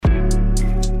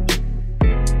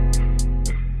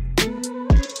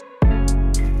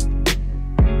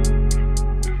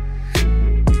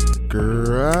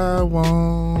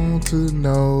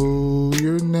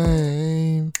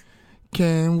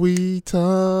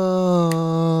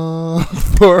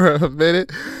for a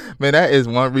minute. Man, that is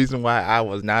one reason why I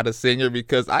was not a singer,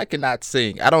 because I cannot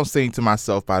sing. I don't sing to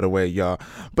myself, by the way, y'all.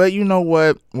 But you know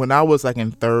what? When I was like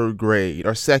in third grade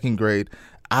or second grade,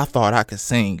 I thought I could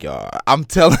sing, y'all. I'm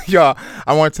telling y'all,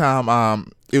 I one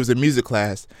time, it was a music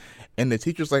class, and the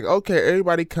teacher's like, okay,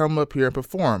 everybody come up here and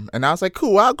perform. And I was like,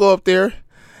 cool, I'll go up there.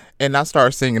 And I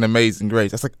started singing Amazing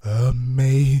Grace. I was like,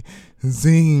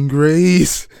 Amazing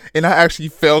Grace. And I actually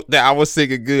felt that I was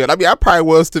singing good. I mean, I probably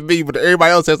was to me, but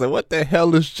everybody else was like, what the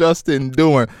hell is Justin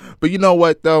doing? But you know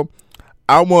what, though?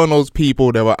 I'm one of those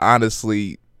people that will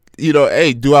honestly,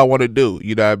 hey, do I want to do?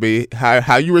 You know what I mean?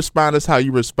 How you respond is how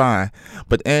you respond.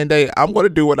 But at the end of the day, I'm going to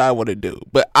do what I want to do.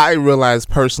 But I realized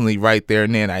personally right there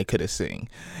and then I could have sing.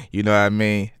 You know what I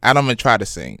mean? I don't even try to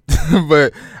sing.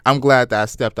 But I'm glad that I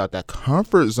stepped out that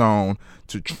comfort zone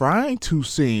to trying to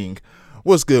sing.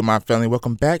 What's good, my family?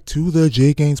 Welcome back to the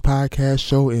Jay Gaines Podcast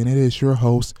Show. And it is your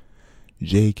host,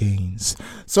 Jay Gaines.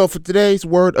 So for today's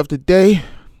word of the day,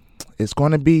 it's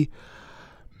going to be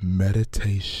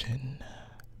meditation.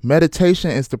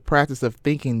 Meditation is the practice of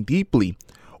thinking deeply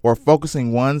or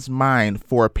focusing one's mind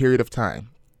for a period of time.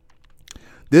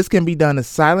 This can be done in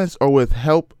silence or with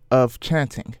help of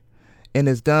chanting, and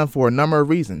is done for a number of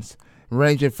reasons,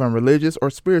 ranging from religious or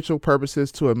spiritual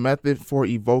purposes to a method for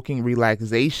evoking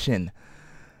relaxation.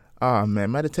 Oh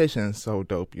man, meditation is so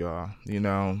dope, y'all.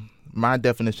 My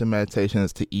definition of meditation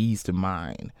is to ease the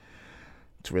mind,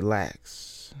 to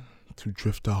relax, to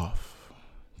drift off,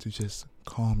 to just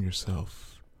calm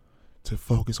yourself, to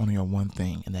focus on your one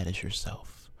thing, and that is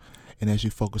yourself. And as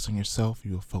you focus on yourself,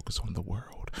 you will focus on the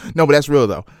world. No, but that's real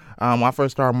though. When I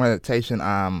first started meditation,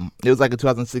 it was like in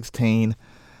 2016.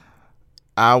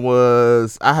 I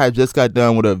had just got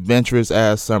done with an adventurous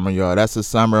ass summer, y'all. That's the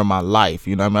summer of my life.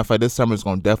 You know what I mean? I feel like this summer is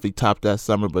gonna definitely top that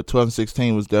summer, but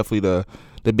 2016 was definitely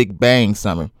the big bang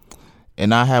summer.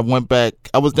 And I went back.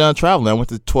 I was done traveling. I went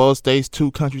to 12 states,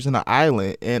 2 countries, and an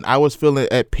island, and I was feeling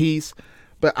at peace.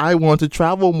 But I wanted to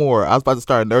travel more. I was about to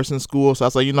start nursing school, so I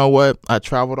was like, you know what? I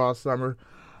traveled all summer.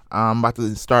 I'm about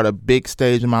to start a big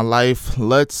stage in my life.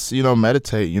 Let's,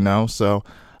 meditate, So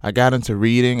I got into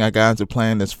reading. I got into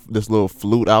playing this little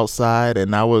flute outside,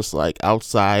 and I was like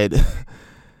outside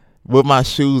with my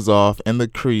shoes off in the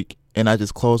creek, and I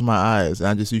just closed my eyes. And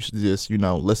I just used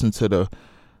to listen to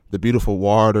the beautiful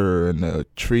water and the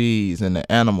trees and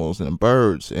the animals and the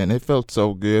birds, and it felt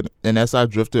so good. And as I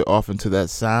drifted off into that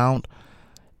sound,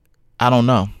 I don't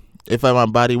know if my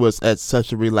body was at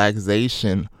such a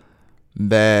relaxation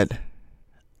that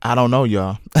I don't know,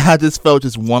 y'all. I just felt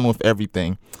just one with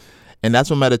everything. And that's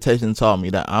what meditation taught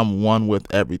me, that I'm one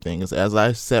with everything. As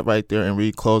I sat right there and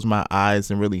really closed my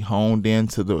eyes and really honed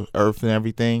into the earth and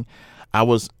everything, I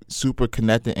was super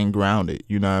connected and grounded.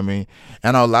 You know what I mean?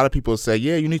 I know a lot of people say,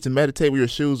 yeah, you need to meditate with your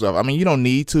shoes off. I mean, you don't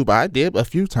need to, but I did a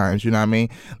few times. You know what I mean?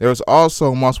 There was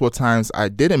also multiple times I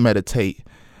didn't meditate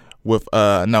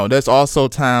there's also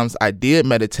times I did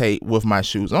meditate with my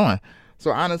shoes on. So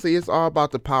honestly, it's all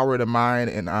about the power of the mind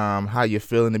and how you're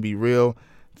feeling, to be real.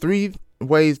 3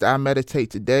 ways that I meditate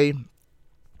today.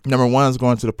 Number 1 is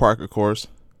going to the park, of course.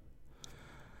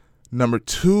 Number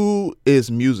 2 is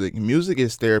music. Music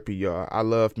is therapy, y'all. I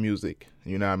love music.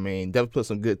 You know what I mean? Definitely put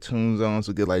some good tunes on,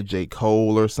 some good like J.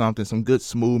 Cole or something, some good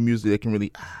smooth music that can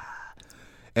really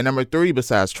And number 3,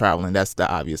 besides traveling, that's the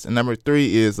obvious. And number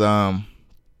 3 is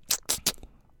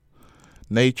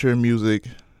nature, music,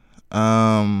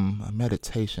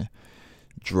 meditation,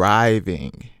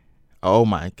 driving. Oh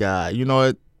my God. You know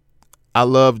what? I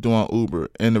love doing Uber.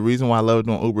 And the reason why I love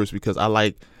doing Uber is because I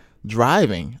like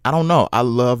driving. I don't know. I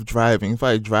love driving. In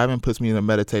fact, driving puts me in a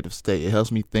meditative state. It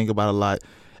helps me think about a lot.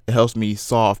 It helps me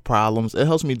solve problems. It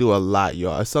helps me do a lot,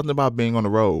 y'all. It's something about being on the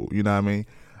road. You know what I mean?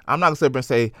 I'm not going to sit up and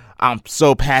say I'm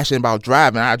so passionate about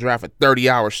driving. I drive for 30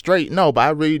 hours straight. No, but I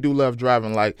really do love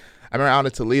driving. Like, I remember out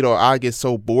in Toledo, I get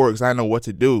so bored because I didn't know what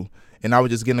to do. And I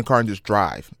would just get in the car and just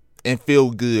drive and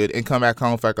feel good and come back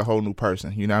home like a whole new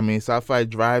person. You know what I mean? So I feel like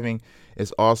driving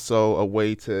is also a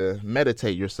way to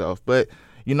meditate yourself. But,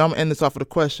 I'm going to end this off with a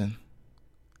question.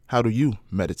 How do you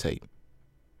meditate?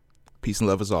 Peace and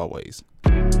love as always.